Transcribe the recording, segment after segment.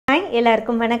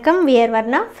எல்லாருக்கும் வணக்கம். We are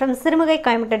Varnaa from Sirumugai,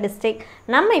 Coimbatore district.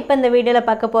 நம்ம இப்போ இந்த வீடியோல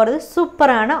பார்க்க போறது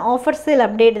சூப்பரான ஆஃபர் சேல்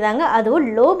அப்டேட் தாங்க. அதுவும்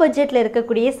லோ பட்ஜெட்ல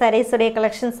இருக்கக்கூடிய sarees உடைய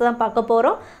கலெக்ஷன்ஸ் தான் பார்க்க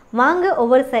போறோம். வாங்க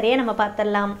ஒவ்வொரு சரியா நம்ம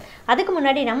பார்த்தறலாம். அதுக்கு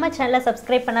முன்னாடி நம்ம சேனலை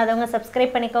சப்ஸ்கிரைப் பண்ணாதவங்க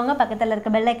சப்ஸ்கிரைப் பண்ணிக்கோங்க. பக்கத்துல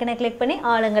இருக்க பெல் ஐகானை கிளிக் பண்ணி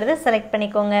ஆல்ங்கறத செலக்ட்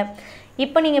பண்ணிக்கோங்க.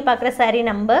 இப்போ நீங்க பார்க்குற saree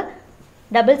number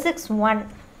 661.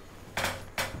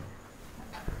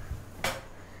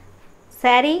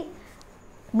 saree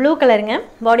blue color nga,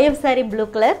 body of saree blue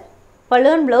color,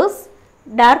 balloon blouse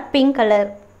dark pink color.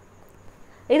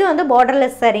 இது வந்து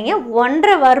borderless saree nga,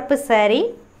 1.5 warp saree.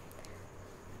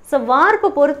 So warp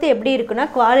பொறுத்து எப்படி இருக்குன்னா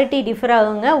குவாலிட்டி டிஃபர்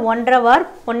ஆகுங்க. 1.5 warp,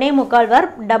 1.25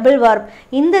 warp, double warp.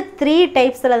 இந்த 3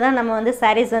 டைப்ஸ்ல தான் நம்ம வந்து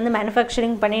sarees வந்து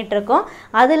manufacturing பண்ணிட்டு இருக்கோம்.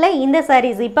 அதுல இந்த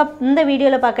sarees இப்ப இந்த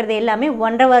வீடியோல பார்க்கிறது எல்லாமே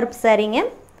 1.5 warp saree nga.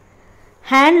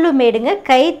 Handloom மேடுங்க,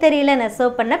 கைத்தறியில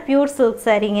நெசவு பண்ண pure silk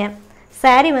saree nga.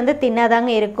 saree வந்து தின்னாதாங்க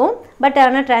இருக்கும், பட்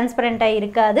ஆனால் டிரான்ஸ்பரண்டாக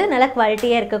இருக்காது, நல்ல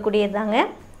குவாலிட்டியாக இருக்கக்கூடியதாங்க.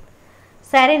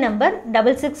 saree number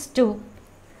 662.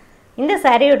 இந்த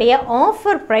சாரியுடைய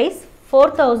ஆஃபர் ப்ரைஸ்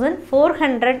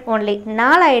 4400 only,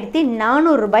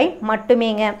 4400 ரூபாய்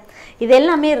மட்டுமேங்க. இது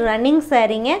எல்லாமே ரன்னிங்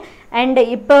சாரீங்க. அண்ட்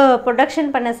இப்போ ப்ரொடக்ஷன்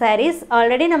பண்ண sarees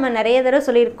ஆல்ரெடி நம்ம நிறைய தடவை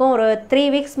சொல்லியிருக்கோம். ஒரு 3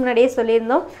 வீக்ஸ் முன்னாடியே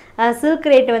சொல்லியிருந்தோம் சில்க்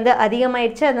ரேட் வந்து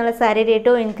அதிகமாகிடுச்சு, அதனால் சாரீ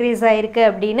ரேட்டும் இன்க்ரீஸ் ஆகிருக்கு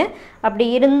அப்படின்னு. அப்படி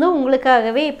இருந்தும்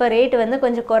உங்களுக்காகவே இப்போ ரேட் வந்து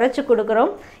கொஞ்சம் குறைச்சி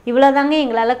கொடுக்குறோம். இவ்வளோதாங்க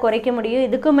எங்களால் குறைக்க முடியும்,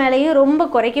 இதுக்கு மேலேயும் ரொம்ப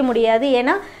குறைக்க முடியாது.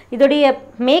 ஏன்னா இதோடைய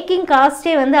மேக்கிங்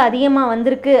காஸ்ட்டே வந்து அதிகமாக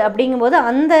வந்திருக்கு. அப்படிங்கும்போது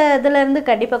அந்த இதுலேருந்து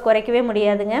கண்டிப்பாக குறைக்கவே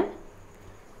முடியாதுங்க.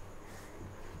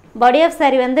 பாடி ஆஃப்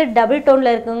saree வந்து டபுள்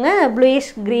டோனில் இருக்குங்க,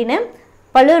 ப்ளூயிஷ் க்ரீனு.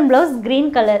 பல்லு அண்ட் ப்ளவுஸ்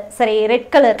க்ரீன் கலர், சரி ரெட்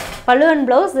கலர். பல்லு and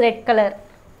blouse red colour.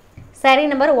 saree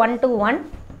number 121.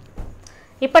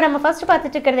 இப்போ நம்ம ஃபஸ்ட்டு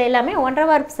பார்த்துட்டு இருக்கிறது எல்லாமே 1.5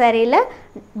 warp சாரியில்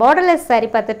பார்டர்லெஸ்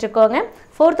saree பார்த்துட்ருக்கோங்க.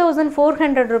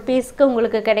 4400 ருபீஸ்க்கு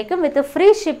உங்களுக்கு கிடைக்கும். With free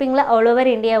ஷிப்பிங்கில் all over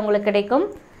India உங்களுக்கு கிடைக்கும்.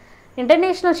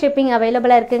 இன்டர்நேஷ்னல் ஷிப்பிங்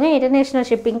அவைலபிளாக இருக்குங்க. இன்டர்நேஷ்னல்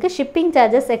ஷிப்பிங்க்கு ஷிப்பிங்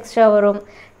சார்ஜஸ் எக்ஸ்ட்ரா வரும்.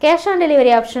 கேஷ் ஆன்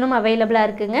டெலிவரி ஆப்ஷனும் அவைலபிளாக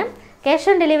இருக்குங்க. Cash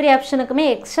on delivery ஆப்ஷனுக்குமே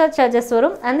extra charges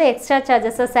வரும். அந்த எக்ஸ்ட்ரா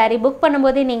சார்ஜஸை சாரீ புக்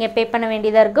பண்ணும்போதே நீங்கள் பே பண்ண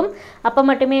வேண்டியதாக இருக்கும். அப்போ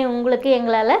மட்டுமே உங்களுக்கு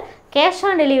எங்களால் கேஷ்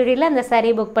ஆன் டெலிவரியில் அந்த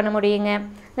சாரீ புக் பண்ண முடியுங்க.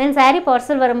 தென் சாரீ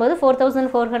பார்சல் வரும்போது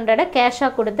 4400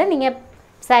 கேஷாக கொடுத்து நீங்கள்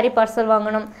சாரீ பார்சல்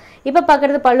வாங்கணும். இப்போ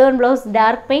பார்க்குறது பல்லு and blouse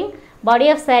dark pink, body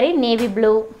of sari navy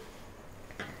blue.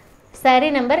 Sari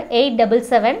number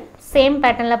 877. Same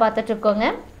பேட்டர்னில் பார்த்துட்ருக்கோங்க.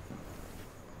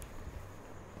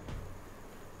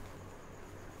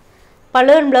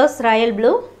 பல்லு and blouse Royal blue,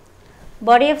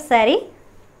 body of saree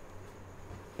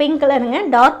pink கலருங்க,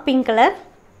 டார்க் பிங்க் கலர்.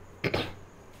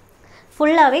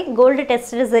 ஃபுல்லாகவே கோல்டு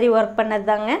டெஸ்டட் சரி ஒர்க் பண்ணது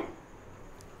தாங்க.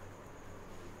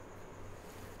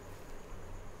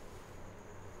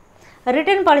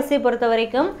 ரிட்டர்ன் பாலிசியை பொறுத்த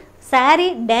வரைக்கும் saree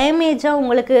டேமேஜாக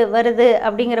உங்களுக்கு வருது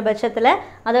அப்படிங்கிற பட்சத்தில்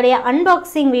அதோடைய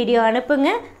அன்பாக்சிங் வீடியோ அனுப்புங்க.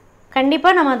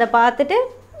 கண்டிப்பாக நம்ம அதை பார்த்துட்டு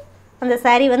அந்த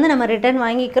saree வந்து நம்ம ரிட்டர்ன்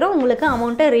வாங்கிக்கிறோம், உங்களுக்கு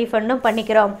அமௌண்ட்டை ரீஃபண்டும்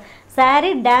பண்ணிக்கிறோம்.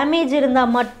 saree டேமேஜ்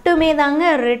இருந்தால் மட்டுமே தாங்க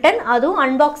ரிட்டர்ன், அதுவும்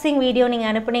அன்பாக்சிங் வீடியோ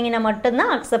நீங்கள் அனுப்புனீங்கன்னா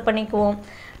மட்டும்தான் அக்செப்ட் பண்ணிக்குவோம்.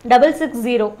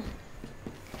 660.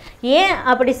 ஏன்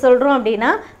அப்படி சொல்கிறோம் அப்படின்னா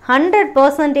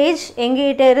 100%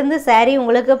 எங்ககிட்ட இருந்து saree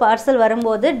உங்களுக்கு பார்சல்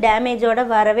வரும்போது டேமேஜோடு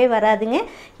வரவே வராதுங்க.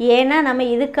 ஏன்னா நம்ம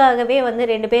இதுக்காகவே வந்து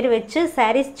 2 பேர் வச்சு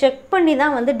sarees செக் பண்ணி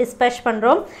தான் வந்து டிஸ்பேச்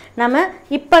பண்ணுறோம். நம்ம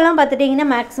இப்போல்லாம் பார்த்துட்டிங்கன்னா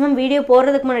மேக்ஸிமம் வீடியோ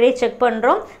போடுறதுக்கு முன்னாடியே செக்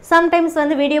பண்ணுறோம். சம்டைம்ஸ்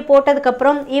வந்து வீடியோ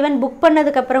போட்டதுக்கப்புறம் ஈவன் புக்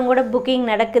பண்ணதுக்கப்புறம் கூட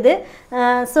புக்கிங் நடக்குது.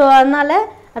 ஸோ அதனால்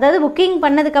அதாவது புக்கிங்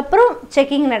பண்ணதுக்கப்புறம்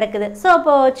செக்கிங் நடக்குது. ஸோ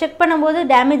அப்போது செக் பண்ணும்போது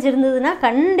டேமேஜ் இருந்ததுன்னா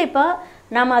கண்டிப்பாக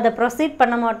நாம் அதை ப்ரொசீட்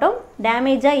பண்ண மாட்டோம்.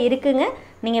 டேமேஜாக இருக்குங்க,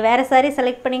 நீங்கள் வேறு saree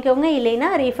செலக்ட் பண்ணிக்கோங்க, இல்லைன்னா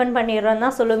ரீஃபண்ட் பண்ணிடுறோம்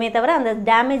தான் சொல்லுமே தவிர அந்த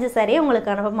டேமேஜ் சாரியை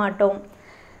உங்களுக்கு அனுப்ப மாட்டோம்.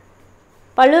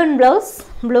 பல்லு and blouse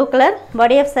blue colour,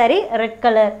 body of saree red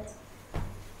colour.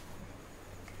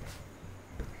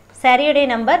 சாரியுடைய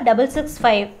நம்பர்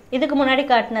 665. இதுக்கு முன்னாடி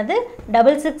காட்டினது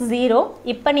 660.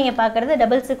 இப்போ நீங்கள் பார்க்குறது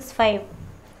 665.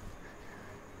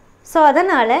 ஸோ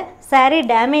அதனால் saree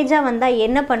டேமேஜாக வந்தால்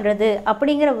என்ன பண்ணுறது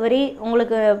அப்படிங்கிற வரி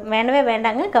உங்களுக்கு வேண்டவே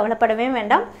வேண்டாங்க, கவலைப்படவே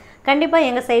வேண்டாம். கண்டிப்பாக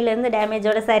எங்கள் சைட்லேருந்து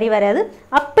டேமேஜோட saree வராது.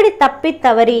 அப்படி தப்பி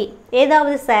தவறி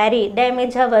ஏதாவது saree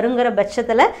டேமேஜாக வருங்கிற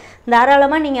பட்சத்தில்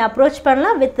தாராளமாக நீங்கள் அப்ரோச்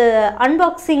பண்ணலாம். வித்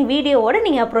அன்பாக்சிங் வீடியோவோடு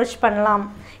நீங்கள் அப்ரோச் பண்ணலாம்.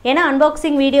 ஏன்னா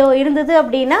அன்பாக்சிங் வீடியோ இருந்தது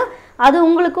அப்படின்னா அது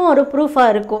உங்களுக்கும் ஒரு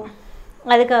ப்ரூஃபாக இருக்கும்.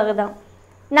 அதுக்காக தான்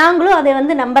நாங்களும் அதை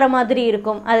வந்து நம்புற மாதிரி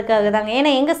இருக்கும். அதுக்காக தாங்க, ஏன்னா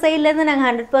எங்கள் சைட்லேருந்து நாங்கள்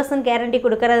 100% கேரண்டி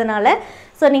கொடுக்கறதுனால.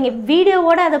 ஸோ நீங்கள்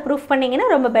வீடியோவோடு அதை ப்ரூஃப் பண்ணிங்கன்னா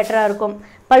ரொம்ப பெட்டராக இருக்கும்.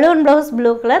 பல்லு and blouse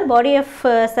blue colour, body of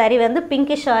saree வந்து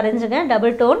பிங்கிஷ் ஆரஞ்சுங்க,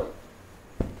 டபுள் டோன்.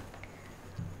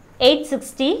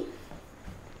 860.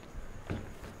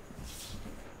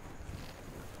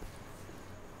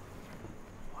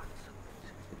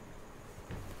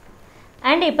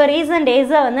 அண்ட் இப்போ ரீசன்ட்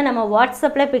டேஸாக வந்து நம்ம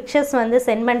வாட்ஸ்அப்பில் பிக்சர்ஸ் வந்து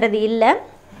சென்ட் பண்ணுறது இல்லை.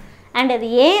 அண்ட் அது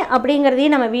ஏன்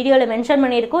அப்படிங்கிறதையும் நம்ம வீடியோவில் மென்ஷன்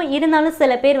பண்ணியிருக்கோம். இருந்தாலும்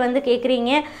சில பேர் வந்து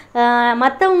கேட்குறீங்க,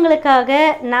 மற்றவங்களுக்காக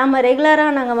நாம்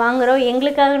ரெகுலராக நாங்கள் வாங்குகிறோம்,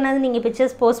 எங்களுக்காகனாவது நீங்கள்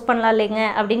பிக்சர்ஸ் போஸ்ட் பண்ணலாம் இல்லைங்க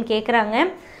அப்படின்னு கேட்குறாங்க.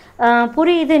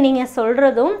 புரியுது நீங்கள்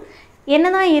சொல்கிறதும்.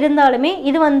 என்னதான் இருந்தாலுமே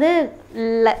இது வந்து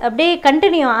அப்படியே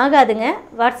கண்டினியூ ஆகாதுங்க.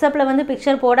 வாட்ஸ்அப்பில் வந்து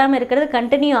பிக்சர் போடாமல் இருக்கிறது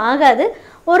கண்டினியூ ஆகாது.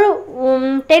 ஒரு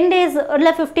 10 days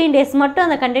இல்லை 15 days மட்டும்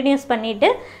அதை கண்டினியூஸ் பண்ணிவிட்டு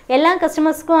எல்லா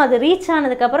கஸ்டமர்ஸ்க்கும் அது ரீச்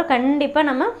ஆனதுக்கப்புறம் கண்டிப்பாக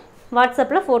நம்ம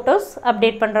வாட்ஸ்அப்பில் ஃபோட்டோஸ்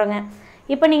அப்டேட் பண்ணுறோங்க.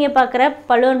 இப்போ நீங்கள் பார்க்குற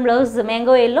பலூன் ப்ளவுஸ்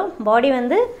மேங்கோ எல்லோ, பாடி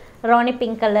வந்து ராணி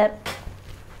பிங்க் கலர்,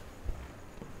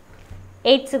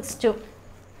 862.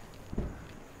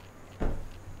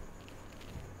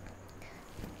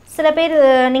 சில பேர்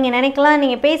நீங்கள் நினைக்கலாம்,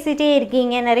 நீங்கள் பேசிகிட்டே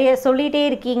இருக்கீங்க, நிறைய சொல்லிகிட்டே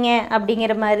இருக்கீங்க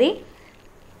அப்படிங்கிற மாதிரி.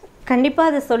 கண்டிப்பாக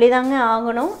அதை சொல்லி தாங்க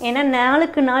ஆகணும். ஏன்னா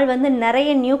நாளுக்கு நாள் வந்து நிறைய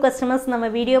நியூ கஸ்டமர்ஸ் நம்ம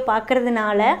வீடியோ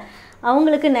பார்க்குறதுனால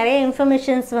அவங்களுக்கு நிறைய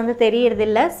இன்ஃபர்மேஷன்ஸ் வந்து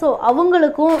தெரியறதில்ல. ஸோ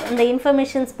அவங்களுக்கும் இந்த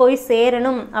இன்ஃபர்மேஷன்ஸ் போய்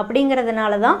சேரணும்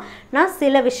அப்படிங்கிறதுனால தான் நான்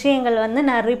சில விஷயங்கள் வந்து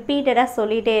நான் ரிப்பீட்டடாக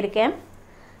சொல்லிகிட்டே இருக்கேன்.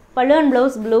 Balloon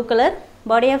blouse blue colour,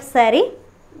 body of sari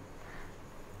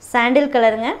சாண்டில்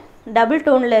கலருங்க, டபுள்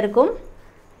டோனில் இருக்கும்,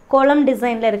 கோலம்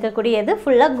டிசைனில் இருக்கக்கூடியது,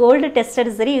 ஃபுல்லாக கோல்டு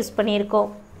டெஸ்டட் சரி யூஸ் பண்ணியிருக்கோம்.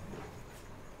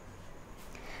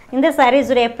 இந்த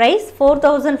சாரீஸுடைய ப்ரைஸ்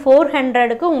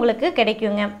 4400க்கு உங்களுக்கு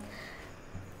கிடைக்குங்க.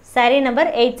 சாரீ நம்பர்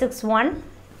 861,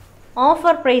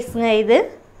 ஆஃபர் ப்ரைஸுங்க இது.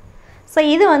 ஸோ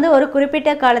இது வந்து ஒரு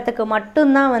குறிப்பிட்ட காலத்துக்கு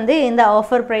மட்டும்தான் வந்து இந்த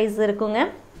ஆஃபர் ப்ரைஸ் இருக்குங்க.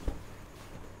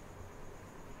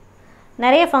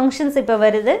 நிறைய ஃபங்க்ஷன்ஸ் இப்போ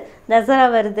வருது, தசரா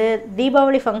வருது,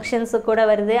 தீபாவளி ஃபங்க்ஷன்ஸு கூட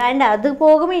வருது, அண்ட் அது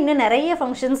போகவே இன்னும் நிறைய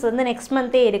ஃபங்க்ஷன்ஸ் வந்து நெக்ஸ்ட்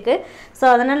மந்த்தே இருக்குது. ஸோ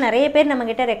அதனால் நிறைய பேர்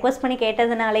நம்மக்கிட்ட ரெக்வஸ்ட் பண்ணி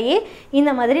கேட்டதுனாலேயே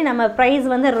இந்த மாதிரி நம்ம ப்ரைஸ்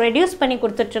வந்து ரெடியூஸ் பண்ணி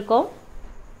கொடுத்துட்ருக்கோம்.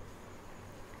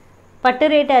 பட்டு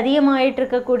ரேட் அதிகமாகிட்டு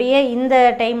இருக்கக்கூடிய இந்த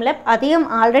டைமில், அதிகம்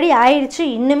ஆல்ரெடி ஆயிடுச்சு,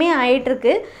 இன்னுமே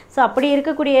ஆகிட்டுருக்கு. ஸோ அப்படி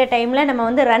இருக்கக்கூடிய டைமில் நம்ம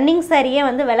வந்து ரன்னிங் சாரியே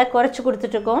வந்து விலை குறைச்சி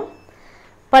கொடுத்துட்ருக்கோம்.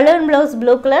 பலூன் ப்ளவுஸ்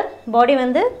ப்ளூ கலர், பாடி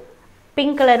வந்து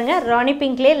பிங்க் கலருங்க, ராணி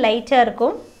பிங்க்லேயே லைட்டாக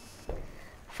இருக்கும்.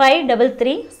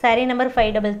 533, சாரீ நம்பர்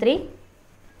 533.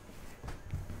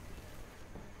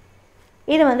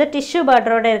 இது வந்து டிஷ்யூ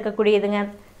பார்டரோடு இருக்கக்கூடியதுங்க.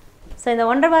 ஸோ இந்த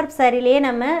ஒன்றரை வார்ப் சாரிலேயே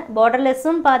நம்ம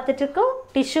பார்டர்லெஸ்ஸும் பார்த்துட்ருக்கோம்,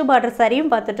 டிஷ்யூ பார்டர்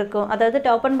சாரியும் பார்த்துட்ருக்கோம். அதாவது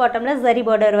டாப் அண்ட் பாட்டமில் ஜரி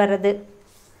பார்டர் வர்றது.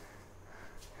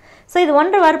 ஸோ இது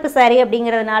ஒன்றரை வார்ப்பு சாரீ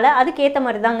அப்படிங்கிறதுனால அதுக்கேற்ற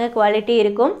மாதிரி தாங்க குவாலிட்டி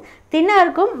இருக்கும். தின்னாக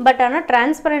இருக்கும், பட் ஆனால்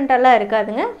டிரான்ஸ்பரண்ட்டெல்லாம்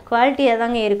இருக்காதுங்க, குவாலிட்டியாக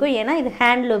தாங்க இருக்கும். ஏன்னா இது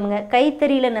ஹேண்ட்லூமுங்க,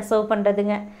 கைத்தறியில் நெசவு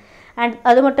பண்ணுறதுங்க. அண்ட்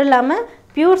அது மட்டும் இல்லாமல்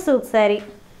பியூர் சில்க் சாரீ.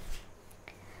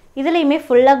 இதுலேயுமே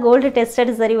ஃபுல்லாக கோல்டு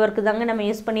டெஸ்டட் சரி ஒர்க்கு தாங்க நம்ம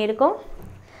யூஸ் பண்ணியிருக்கோம்.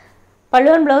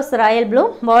 பலூன் ப்ளவுஸ் ராயல் ப்ளூ,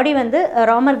 பாடி வந்து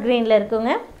ராமர் க்ரீனில்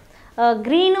இருக்குங்க.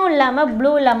 க்ரீனும் இல்லாமல்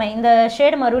ப்ளூ இல்லாமல், இந்த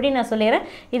ஷேடு மறுபடியும் நான் சொல்லிடுறேன்,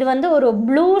 இது வந்து ஒரு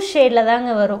ப்ளூ ஷேடில்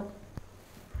தாங்க வரும்.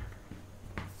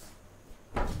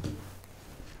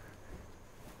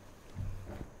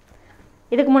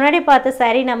 இதுக்கு முன்னாடி பார்த்த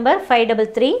சாரீ நம்பர்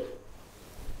 533.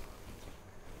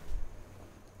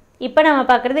 இப்போ நம்ம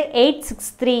பார்க்குறது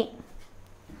 863.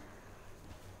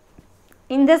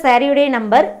 இந்த சாரியுடைய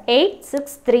number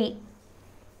 863.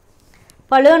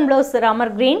 Balloon blouse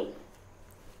Ramar green.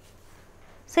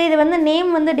 So இது வந்து நேம்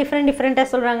வந்து டிஃப்ரெண்ட்டாக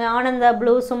சொல்கிறாங்க, ஆனந்தா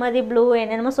ப்ளூ, சுமதி ப்ளூ,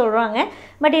 என்னென்னமோ சொல்கிறாங்க.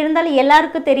 பட் இருந்தாலும்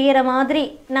எல்லாருக்கும் தெரிகிற மாதிரி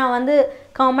நான் வந்து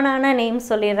காமனான நேம்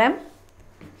சொல்லிடுறேன்.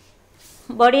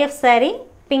 Body of sari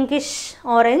pinkish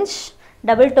orange,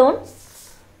 double tone,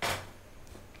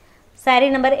 sari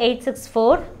number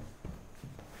 864.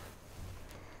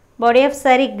 Body of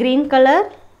sari green colour,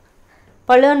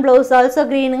 balloon blouse also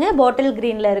க்ரீனுங்க, பாட்டில்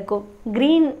க்ரீனில் இருக்கும்.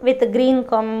 க்ரீன் வித் க்ரீன்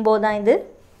காம்போ தான் இது.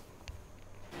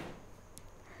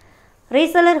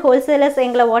 ரீசெல்லர் ஹோல்சேலர்ஸ்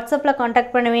எங்களை வாட்ஸ்அப்பில்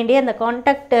காண்டாக்ட் பண்ண வேண்டிய அந்த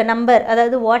காண்டாக்ட் நம்பர்,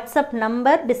 அதாவது வாட்ஸ்அப்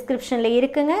நம்பர் டிஸ்கிரிப்ஷனில்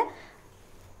இருக்குங்க.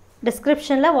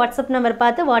 டிஸ்கிரிப்ஷனில் வாட்ஸ்அப் நம்பர்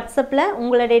பார்த்து வாட்ஸ்அப்பில்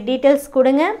உங்களுடைய டீட்டெயில்ஸ்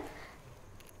கொடுங்க.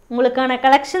 உங்களுக்கான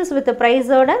கலெக்ஷன்ஸ் வித்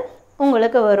ப்ரைஸோடு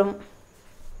உங்களுக்கு வரும்.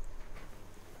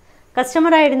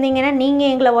 கஸ்டமராக இருந்தீங்கன்னா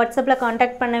நீங்கள் எங்களை வாட்ஸ்அப்பில்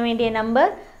காண்டாக்ட் பண்ண வேண்டிய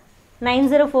நம்பர்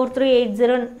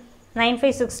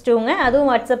 9043809562ங்க. அதுவும்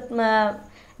வாட்ஸ்அப்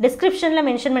டிஸ்கிரிப்ஷனில்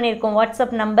மென்ஷன் பண்ணியிருக்கோம்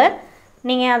வாட்ஸ்அப் நம்பர்.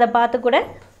 நீங்கள் அதை பார்த்து கூட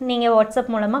நீங்கள்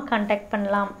வாட்ஸ்அப் மூலமாக காண்டாக்ட்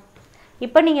பண்ணலாம்.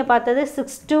 இப்போ நீங்கள் பார்த்தது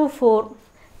 624,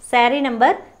 sari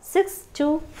number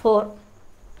 624.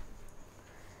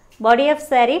 Body of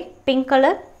sari pink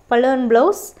colour, balloon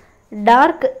blouse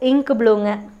dark ink ப்ளூங்க.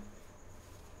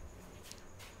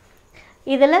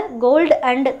 இதில் கோல்டு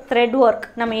அண்ட் த்ரெட் ஒர்க்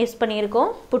நம்ம யூஸ்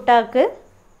பண்ணியிருக்கோம் புட்டாக்கு.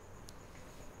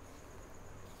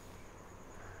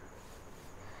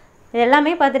 இது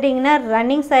எல்லாமே பார்த்துட்டிங்கன்னா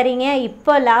ரன்னிங் சாரீங்க.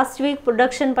 இப்போ லாஸ்ட் வீக்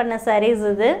ப்ரொடக்ஷன் பண்ண சாரீஸ்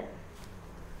இது.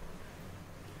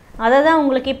 அதை தான்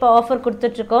உங்களுக்கு இப்போ ஆஃபர்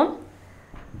கொடுத்துட்ருக்கோம்.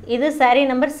 இது saree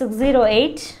number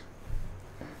 608.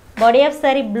 Body of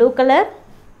saree blue color.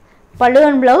 Pallu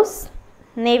and blouse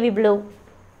navy blue.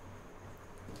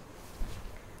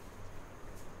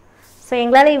 So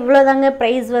எங்களால் இவ்வளோ தாங்க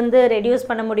ப்ரைஸ் வந்து ரெடியூஸ்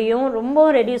பண்ண முடியும், ரொம்ப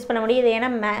ரெடியூஸ் பண்ண முடியும். இது ஏன்னா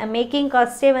மேக்கிங்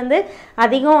காஸ்ட்டே வந்து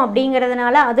அதிகம்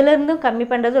அப்படிங்கிறதுனால அதிலிருந்தும் கம்மி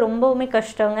பண்ணுறது ரொம்பவுமே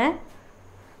கஷ்டங்க.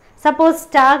 சப்போஸ்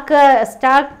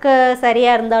ஸ்டாக்கு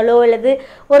சரியாக இருந்தாலோ அல்லது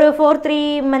ஒரு 4-3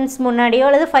 months முன்னாடியோ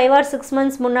அல்லது 5 or 6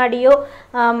 months முன்னாடியோ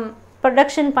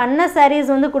ப்ரொடக்ஷன் பண்ண சாரீஸ்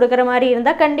வந்து கொடுக்குற மாதிரி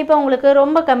இருந்தால் கண்டிப்பாக உங்களுக்கு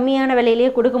ரொம்ப கம்மியான விலையிலேயே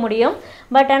கொடுக்க முடியும்.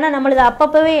 பட் ஆனால் நம்மளது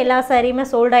அப்பப்போவே எல்லா சாரியுமே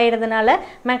சோல்ட் ஆகிடுறதுனால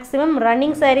மேக்ஸிமம்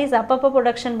ரன்னிங் சாரீஸ் அப்பப்போ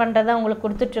ப்ரொடக்ஷன் பண்ணுறதா உங்களுக்கு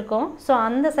கொடுத்துட்ருக்கோம். ஸோ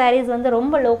அந்த சாரீஸ் வந்து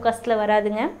ரொம்ப லோ காஸ்ட்டில்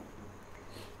வராதுங்க.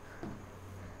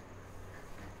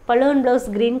 Balloon blouse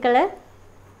green colour.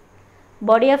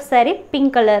 Body of sari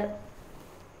pink colour.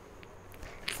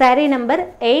 Sari number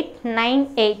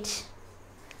 898.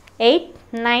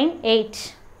 898.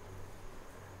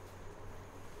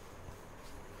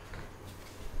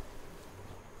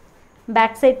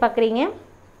 Back side பார்க்குறீங்க,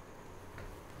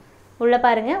 உள்ளே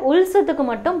பாருங்கள். உள்சத்துக்கு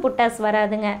மட்டும் புட்டாஸ்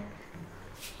வராதுங்க.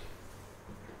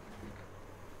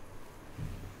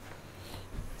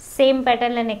 சேம்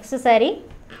பேட்டர்னில் next sari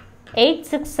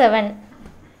 867.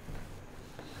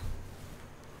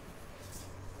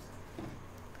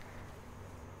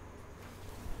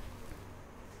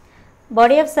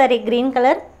 Body of sari green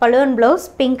colour. Balloon blouse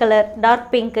pink colour,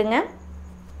 dark பிங்க்குங்க.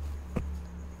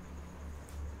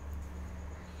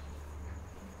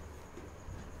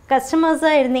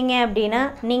 கஸ்டமர்ஸாக இருந்தீங்க அப்படின்னா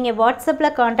நீங்கள்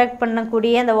வாட்ஸ்அப்பில் காண்டாக்ட்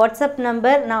பண்ணக்கூடிய அந்த வாட்ஸ்அப்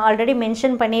நம்பர் நான் ஆல்ரெடி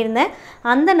மென்ஷன் பண்ணியிருந்தேன்.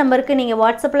 அந்த நம்பருக்கு நீங்கள்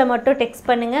வாட்ஸ்அப்பில் மட்டும் டெக்ஸ்ட்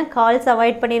பண்ணுங்கள். கால்ஸ்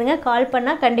அவாய்ட் பண்ணிடுங்க. கால்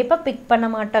பண்ணால் கண்டிப்பாக பிக் பண்ண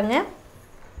மாட்டோங்க.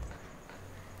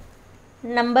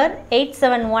 நம்பர்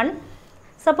 871.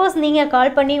 சப்போஸ் நீங்கள்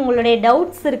கால் பண்ணி உங்களுடைய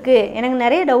டவுட்ஸ் இருக்குது, எனக்கு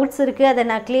நிறைய டவுட்ஸ் இருக்குது, அதை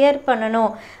நான் கிளியர்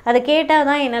பண்ணணும், அதை கேட்டால்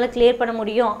தான் என்னால் கிளியர் பண்ண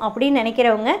முடியும் அப்படின்னு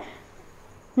நினைக்கிறவங்க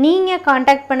நீங்கள்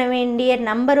காண்டாக்ட் பண்ண வேண்டிய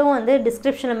நம்பரும் வந்து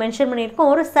டிஸ்கிரிப்ஷனில் மென்ஷன்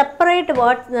பண்ணியிருக்கோம். ஒரு செப்பரேட்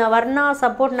வர்ணா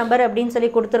சப்போர்ட் நம்பர் அப்படின்னு சொல்லி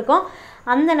கொடுத்துருக்கோம்.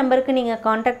 அந்த நம்பருக்கு நீங்கள்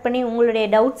காண்டாக்ட் பண்ணி உங்களுடைய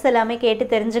டவுட்ஸ் எல்லாமே கேட்டு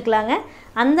தெரிஞ்சுக்கலாங்க.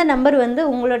 அந்த நம்பர் வந்து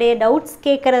உங்களுடைய டவுட்ஸ்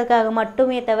கேட்குறதுக்காக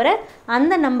மட்டுமே தவிர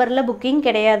அந்த நம்பரில் புக்கிங்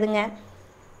கிடையாதுங்க.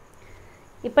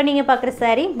 இப்போ நீங்கள் பார்க்குற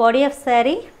sari body of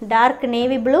sari dark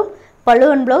navy blue. பல்லு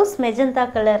அண்ட் ப்ளவுஸ் மெஜந்தா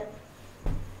கலர்.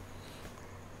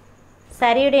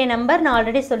 சாரியுடைய நம்பர் நான்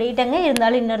ஆல்ரெடி சொல்லிட்டேங்க,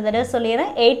 இருந்தாலும் இன்னொரு தடவை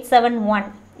சொல்லிடுறேன். 871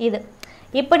 இது.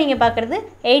 இப்போ நீங்கள் பார்க்குறது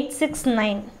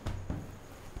 869.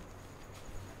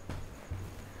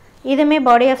 இதுவுமே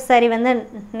பாடி ஆஃப் சாரீ வந்து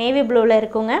நேவி ப்ளூவில்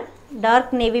இருக்குங்க,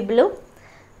 dark navy blue.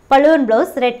 Balloon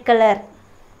blouse red colour.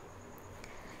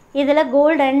 இதில்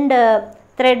கோல்டு அண்ட்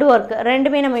த்ரெட் ஒர்க்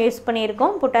ரெண்டுமே நம்ம யூஸ்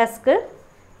பண்ணியிருக்கோம் புட்டாஸ்க்கு.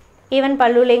 ஈவன்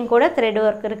பல்லுலேயும் கூட த்ரெட்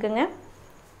ஒர்க் இருக்குங்க.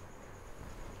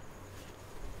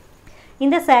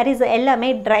 இந்த சாரீஸ் எல்லாமே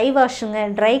ட்ரை வாஷுங்க,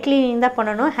 ட்ரை க்ளீனிங் தான்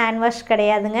பண்ணணும், ஹேண்ட் வாஷ்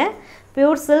கிடையாதுங்க.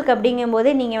 பியூர் சில்க் அப்படிங்கும்போது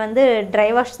நீங்கள் வந்து ட்ரை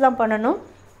வாஷ் தான் பண்ணணும்.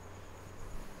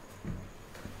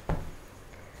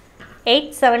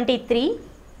 873.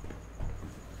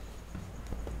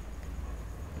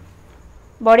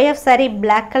 Body of sari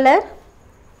black colour.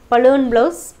 Balloon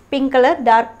blouse pink colour,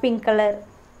 dark pink colour.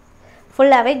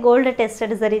 ஃபுல்லாகவே கோல்டு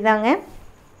டெஸ்டட் சரி தாங்க.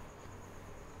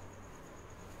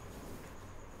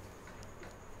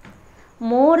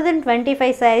 மோர் தென்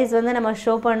 25 சாரீஸ் வந்து நம்ம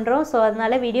ஷோ பண்ணுறோம். ஸோ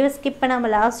அதனால் வீடியோ ஸ்கிப்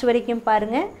பண்ணாமல் லாஸ்ட் வரைக்கும்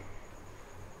பாருங்கள்.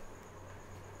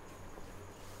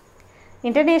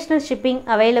 International shipping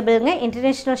அவைலபிளுங்க.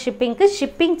 International ஷிப்பிங்க்கு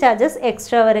shipping charges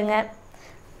extra வருங்க.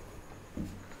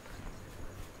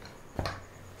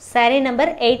 Sari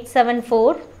number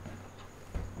 874.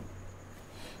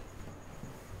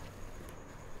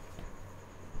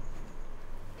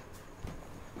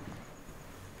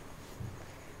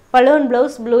 Balloon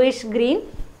blouse bluish green.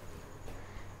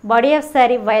 Body of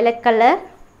sari violet colour.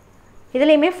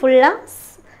 இதுலேயுமே ஃபுல்லாக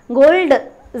கோல்டு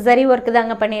ஜரி ஒர்க்கு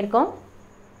தாங்க பண்ணியிருக்கோம்.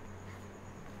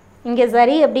 இங்கே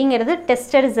ஜரி அப்படிங்கிறது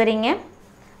டெஸ்டட் ஜரிங்க,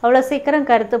 அவ்வளோ சீக்கிரம்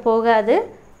கருத்து போகாது,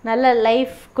 நல்ல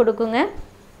லைஃப் கொடுக்குங்க.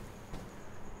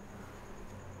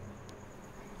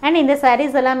 அண்ட் இந்த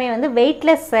சாரீஸ் எல்லாமே வந்து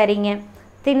வெயிட்லெஸ் சாரீங்க,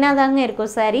 தின்னாதாங்க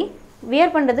இருக்கும் சாரீ.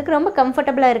 வியர் பண்ணுறதுக்கு ரொம்ப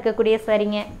கம்ஃபர்டபுளாக இருக்கக்கூடிய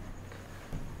சாரீங்க.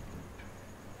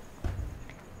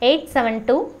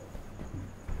 872.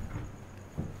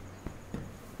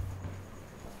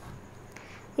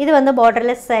 இது வந்து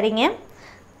borderless சாரீங்க.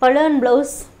 Balloon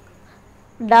blouse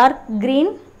dark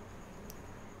green.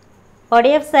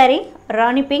 Body of sari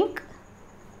Rani pink.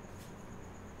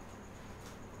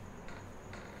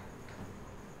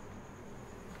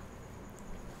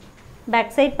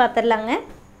 Back side பார்த்துடலாங்க.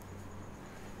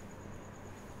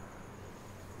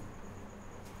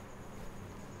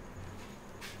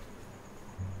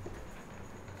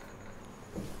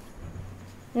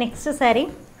 Next saree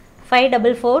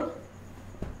 544.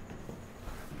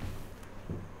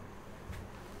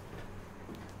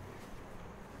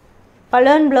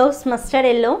 Pallu and blouse mustard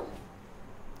yellow.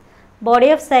 Body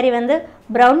of saree வந்து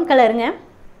brown கலருங்க.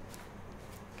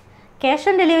 கேஷ்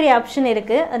ஆன் டெலிவரி ஆப்ஷன்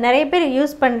இருக்குது. நிறைய பேர்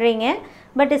யூஸ் பண்ணுறீங்க.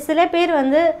 பட் சில பேர்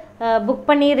வந்து புக்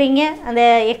பண்ணிடுறீங்க. அந்த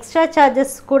எக்ஸ்ட்ரா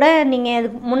சார்ஜஸ் கூட நீங்கள்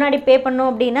முன்னாடி பே பண்ணோம்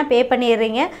அப்படின்னா பே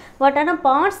பண்ணிடுறீங்க. பட் ஆனால்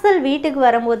பார்சல் வீட்டுக்கு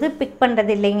வரும்போது பிக்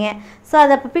பண்ணுறது இல்லைங்க. ஸோ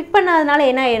அதை இப்போ பிக் பண்ணாதனால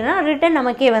என்ன ஆயிடும்னா ரிட்டன்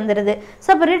நமக்கே வந்துடுது. ஸோ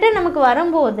அப்போ ரிட்டன் நமக்கு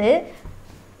வரும்போது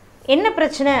என்ன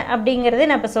பிரச்சனை அப்படிங்கிறது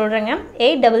நான் இப்போ சொல்கிறேங்க.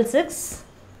 866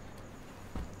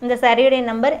 இந்த சாரியோடைய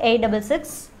நம்பர்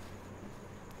 866.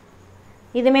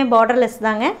 இதுவுமே பார்டர்லெஸ்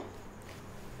தாங்க.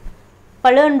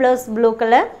 பல்லு and blouse blue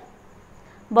colour.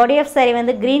 Body of sari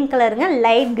வந்து க்ரீன் கலருங்க.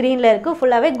 லைட் க்ரீனில் இருக்குது.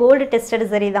 ஃபுல்லாகவே கோல்டு டெஸ்டட்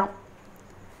சரி தான்.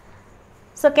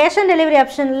 ஸோ கேஷ் ஆன் டெலிவரி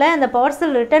ஆப்ஷனில் அந்த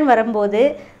பார்சல் ரிட்டர்ன் வரும்போது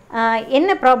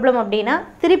என்ன ப்ராப்ளம் அப்படின்னா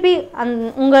திருப்பி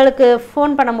உங்களுக்கு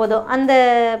ஃபோன் பண்ணும்போதோ அந்த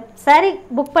சாரீ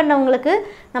புக் பண்ணவங்களுக்கு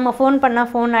நம்ம ஃபோன் பண்ணால்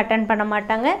ஃபோன் அட்டன் பண்ண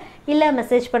மாட்டாங்க. இல்லை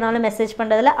மெசேஜ் பண்ணாலும் மெசேஜ்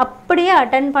பண்ணுறதில்ல. அப்படியே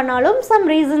அட்டன் பண்ணாலும் சம்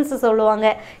ரீசன்ஸ் சொல்லுவாங்க.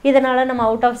 இதனால் நம்ம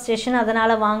அவுட் ஆஃப் ஸ்டேஷன்,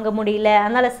 அதனால் வாங்க முடியல,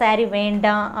 அதனால் சாரீ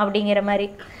வேண்டாம் அப்படிங்கிற மாதிரி.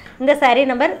 இந்த சாரீ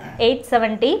நம்பர்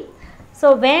 870. ஸோ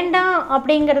வேண்டாம்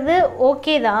அப்படிங்கிறது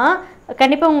ஓகே தான்.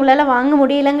 கண்டிப்பாக உங்களால் வாங்க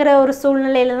முடியலைங்கிற ஒரு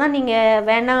சூழ்நிலையில் தான் நீங்கள்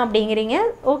வேண்டாம் அப்படிங்கிறீங்க.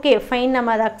 ஓகே ஃபைன்,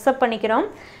 நம்ம அதை அக்செப்ட் பண்ணிக்கிறோம்.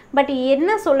 பட்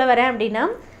என்ன சொல்ல வரேன் அப்படின்னா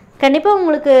கண்டிப்பாக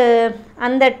உங்களுக்கு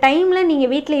அந்த டைமில்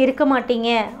நீங்கள் வீட்டில் இருக்க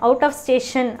மாட்டீங்க, அவுட் ஆஃப்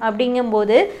ஸ்டேஷன்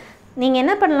அப்படிங்கும்போது நீங்கள்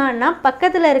என்ன பண்ணலான்னா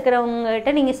பக்கத்தில்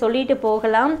இருக்கிறவங்ககிட்ட நீங்கள் சொல்லிட்டு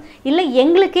போகலாம். இல்லை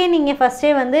எங்களுக்கே நீங்கள்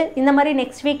ஃபஸ்ட்டே வந்து இந்த மாதிரி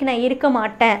நெக்ஸ்ட் வீக் நான் இருக்க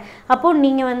மாட்டேன், அப்போது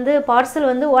நீங்கள் வந்து பார்சல்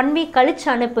வந்து 1 வீக் கழித்து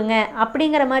அனுப்புங்க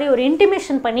அப்படிங்கிற மாதிரி ஒரு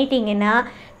இன்டிமேஷன் பண்ணிட்டீங்கன்னா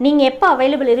நீங்கள் எப்போ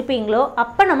அவைலபிள் இருப்பீங்களோ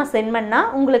அப்போ நம்ம சென்ட்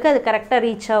பண்ணால் உங்களுக்கு அது கரெக்டாக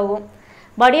ரீச் ஆகும்.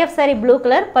 Body of sari blue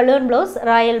colour. Balloon blouse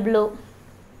Royal blue.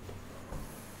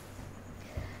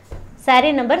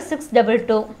 Sari number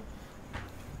 622.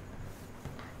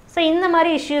 So இந்த மாதிரி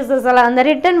இஷ்யூஸஸ் எல்லாம் அந்த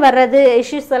ரிட்டன் வர்றது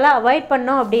இஷ்யூஸ் எல்லாம் அவாய்ட்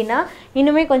பண்ணோம் அப்படின்னா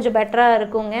இன்னுமே கொஞ்சம் பெட்டராக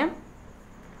இருக்குங்க.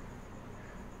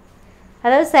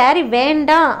 அதாவது சாரீ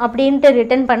வேண்டாம் அப்படின்ட்டு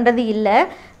ரிட்டன் பண்ணுறது இல்லை.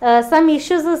 சம்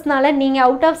இஷ்யூஸஸ்னால நீங்கள்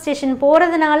அவுட் ஆஃப் ஸ்டேஷன்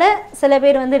போகிறதுனால சில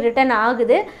பேர் வந்து ரிட்டன்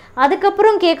ஆகுது.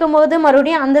 அதுக்கப்புறம் கேட்கும்போது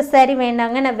மறுபடியும் அந்த சாரீ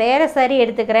வேண்டாங்க, நான் வேறு சாரீ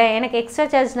எடுத்துக்கிறேன், எனக்கு எக்ஸ்ட்ரா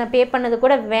சார்ஜ் நான் பே பண்ணது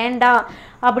கூட வேண்டாம்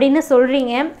அப்படின்னு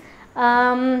சொல்கிறீங்க.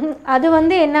 அது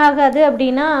வந்து என்ன ஆகாது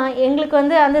அப்படின்னா எங்களுக்கு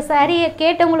வந்து அந்த சாரியை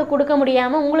கேட்டவங்களுக்கு கொடுக்க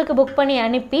முடியாமல் உங்களுக்கு புக் பண்ணி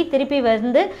அனுப்பி திருப்பி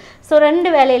வந்து ஸோ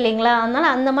 2 வேலை இல்லைங்களா. அதனால்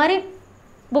அந்த மாதிரி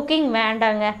புக்கிங்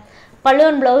வேண்டாங்க.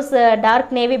 Balloon blouse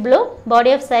dark navy blue.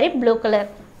 Body of sari blue colour.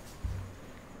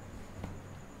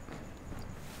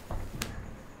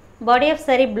 Body of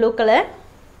sari blue colour.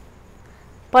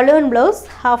 Balloon blouse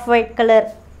half white colour.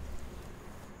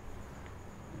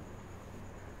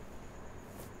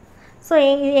 So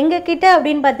எங்ககிட்ட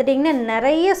அப்படின்னு பார்த்துட்டிங்கன்னா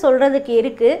நிறைய சொல்கிறதுக்கு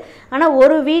இருக்குது. ஆனால்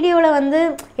ஒரு வீடியோவில் வந்து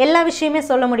எல்லா விஷயமே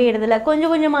சொல்ல முடியறதில்ல.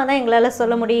 கொஞ்சம் கொஞ்சமாக தான் எங்களால்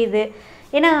சொல்ல முடியுது.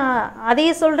 ஏன்னா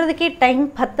அதையே சொல்கிறதுக்கே டைம்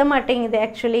பற்ற மாட்டேங்குது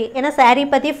ஆக்சுவலி. ஏன்னா சாரீ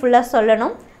பற்றி ஃபுல்லாக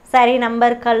சொல்லணும். சாரீ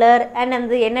நம்பர், கலர் அண்ட்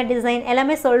வந்து என்ன டிசைன்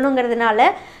எல்லாமே சொல்லணுங்கிறதுனால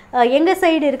எங்கள்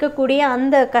சைடு இருக்கக்கூடிய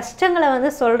அந்த கஷ்டங்களை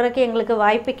வந்து சொல்கிறதுக்கு எங்களுக்கு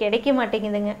வாய்ப்பு கிடைக்க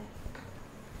மாட்டேங்குதுங்க.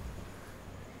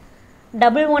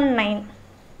 119.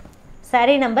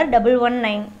 சாரீ நம்பர்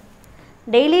 119.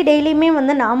 டெய்லியுமே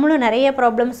வந்து நாமளும் நிறைய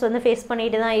ப்ராப்ளம்ஸ் வந்து ஃபேஸ்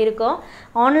பண்ணிட்டு தான் இருக்கோம்.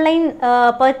 ஆன்லைன்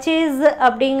பர்ச்சேஸ்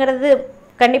அப்படிங்கிறது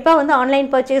கண்டிப்பாக வந்து ஆன்லைன்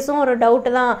பர்ச்சேஸும் ஒரு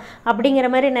டவுட்டு தான் அப்படிங்கிற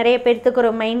மாதிரி நிறைய பேர்த்துக்கு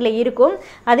ஒரு மைண்டில் இருக்கும்.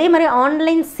 அதே மாதிரி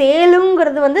ஆன்லைன்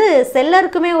சேலுங்கிறது வந்து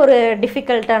செல்லருக்குமே ஒரு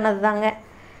டிஃபிகல்ட்டானது தாங்க.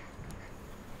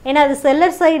 ஏன்னா அது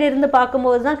செல்லர் சைடு இருந்து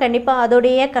பார்க்கும்போது தான் கண்டிப்பாக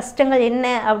அதோடைய கஷ்டங்கள் என்ன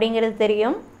அப்படிங்கிறது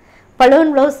தெரியும்.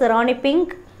 Balloon blouse Rani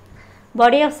pink.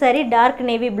 Body of sari dark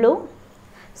navy blue.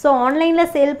 So ஆன்லைனில்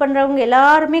சேல் பண்ணுறவங்க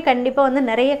எல்லாருமே கண்டிப்பாக வந்து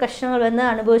நிறைய கஷ்டங்கள் வந்து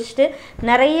அனுபவிச்சுட்டு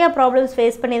நிறைய ப்ராப்ளம்ஸ்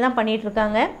ஃபேஸ் பண்ணி தான்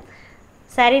பண்ணிகிட்ருக்காங்க.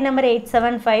 சாரீ நம்பர்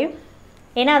 875.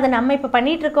 ஏன்னா அதை நம்ம இப்போ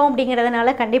பண்ணிகிட்ருக்கோம்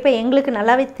அப்படிங்கிறதுனால கண்டிப்பாக எங்களுக்கு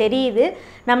நல்லாவே தெரியுது.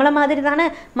 நம்மளை மாதிரி தானே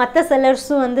மற்ற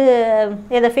செல்லர்ஸும் வந்து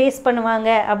இதை ஃபேஸ் பண்ணுவாங்க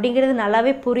அப்படிங்கிறது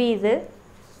நல்லாவே புரியுது.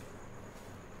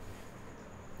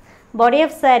 பாடி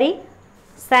ஆஃப் சாரீ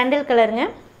சாண்டில் கலருங்க.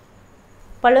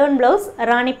 Balloon blouse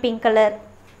Rani pink colour.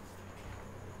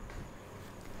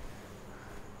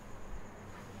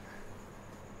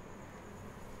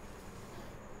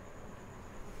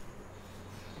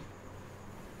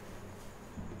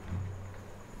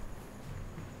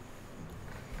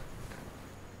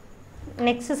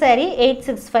 Next sari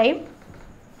 865.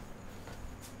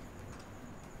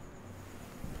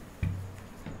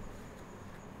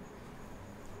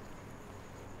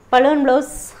 Balloon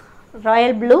blouse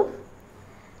Royal blue.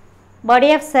 Body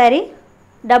of sari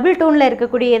double டோனில்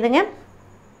இருக்கக்கூடியதுங்க.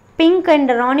 பிங்க்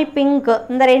அண்ட் ராணி பிங்க்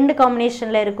இந்த ரெண்டு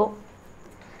காம்பினேஷனில் இருக்கும்.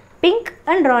 பிங்க்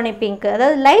அண்ட் ராணி பிங்க்,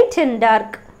 அதாவது லைட் அண்ட்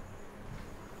டார்க்.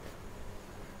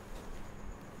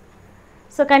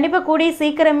 ஸோ கண்டிப்பாக கூடிய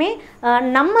சீக்கிரமே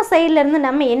நம்ம சைட்லேருந்து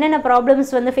நம்ம என்னென்ன ப்ராப்ளம்ஸ்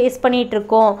வந்து ஃபேஸ்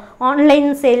பண்ணிகிட்ருக்கோம் ஆன்லைன்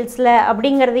சேல்ஸில்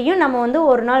அப்படிங்கிறதையும் நம்ம வந்து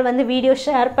ஒரு நாள் வந்து வீடியோ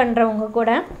ஷேர் பண்ணுறவங்க கூட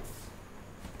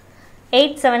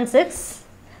 876.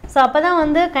 ஸோ அப்போ தான்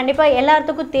வந்து கண்டிப்பாக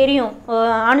எல்லாத்துக்கும் தெரியும்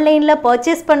ஆன்லைனில்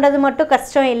பர்ச்சேஸ் பண்ணுறது மட்டும்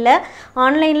கஷ்டம் இல்லை,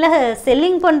 ஆன்லைனில்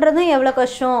செல்லிங் பண்ணுறதும் எவ்வளோ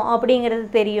கஷ்டம் அப்படிங்கிறது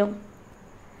தெரியும்.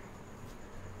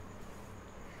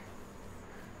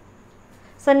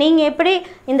 ஸோ நீங்கள் எப்படி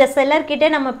இந்த செல்லர்கிட்ட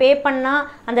நம்ம பே பண்ணால்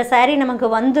அந்த சாரீ நமக்கு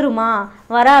வந்துருமா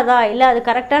வராதா, இல்லை அது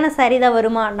கரெக்டான சாரீ தான்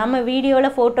வருமா, நம்ம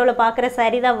வீடியோவில் ஃபோட்டோவில் பார்க்குற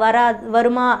சாரீ தான்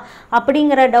வருமா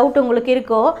அப்படிங்கிற டவுட் உங்களுக்கு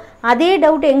இருக்கோ, அதே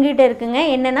டவுட் எங்கிட்ட இருக்குங்க.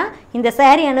 என்னென்னா இந்த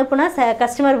சாரீ அனுப்புனா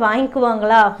கஸ்டமர்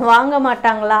வாங்கிக்குவாங்களா வாங்க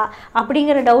மாட்டாங்களா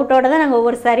அப்படிங்கிற டவுட்டோடு தான் நாங்கள்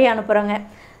ஒவ்வொரு sari அனுப்புகிறோங்க.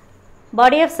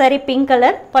 Body of sari pink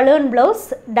colour, balloon blouse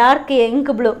dark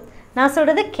ink blue. நான்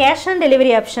சொல்கிறது கேஷ் ஆன்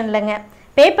டெலிவரி ஆப்ஷன் இல்லைங்க,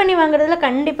 பே பண்ணி வாங்குறதுல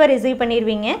கண்டிப்பாக ரிசீவ்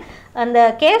பண்ணிடுவீங்க. அந்த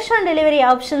கேஷ் ஆன் டெலிவரி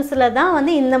ஆப்ஷன்ஸில் தான்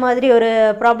வந்து இந்த மாதிரி ஒரு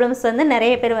ப்ராப்ளம்ஸ் வந்து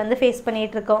நிறைய பேர் வந்து ஃபேஸ்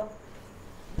பண்ணிகிட்ருக்கோம்.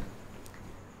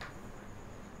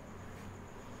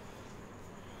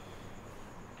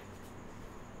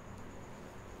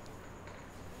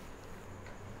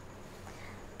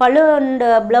 பல்லு and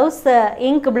blouse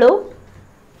ink blue,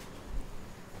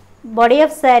 body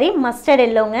of sari mustard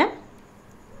எல்லோங்க.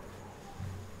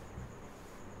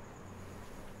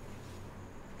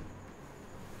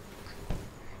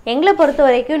 எங்களை பொறுத்த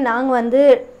வரைக்கும் நாங்கள் வந்து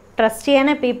ட்ரஸ்டியான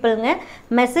பீப்புளுங்க.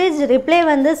 மெசேஜ் ரிப்ளை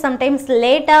வந்து சம்டைம்ஸ்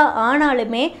லேட்டாக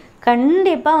ஆனாலுமே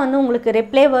கண்டிப்பாக வந்து உங்களுக்கு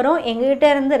ரிப்ளை வரும். எங்ககிட்ட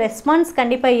இருந்து ரெஸ்பான்ஸ்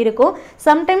கண்டிப்பாக இருக்கும்.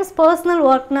 சம்டைம்ஸ் பர்சனல்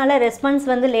ஒர்க்னால ரெஸ்பான்ஸ்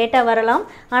வந்து லேட்டாக வரலாம்,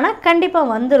 ஆனால்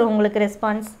கண்டிப்பாக வந்துடும் உங்களுக்கு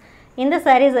ரெஸ்பான்ஸ். இந்த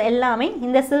சாரீஸ் எல்லாமே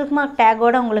இந்த சில்க் மார்க்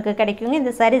டேக்கோடு உங்களுக்கு கிடைக்குங்க.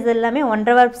 இந்த சாரீஸ் எல்லாமே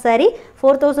 1.5 வார்ப் சாரீ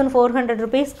 4400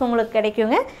 rupeesக்கு உங்களுக்கு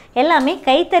கிடைக்குங்க. எல்லாமே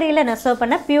கைத்தறியில் நெசவு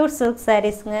பண்ண pure silk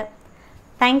சாரீஸுங்க.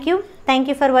 Thank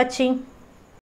you for watching.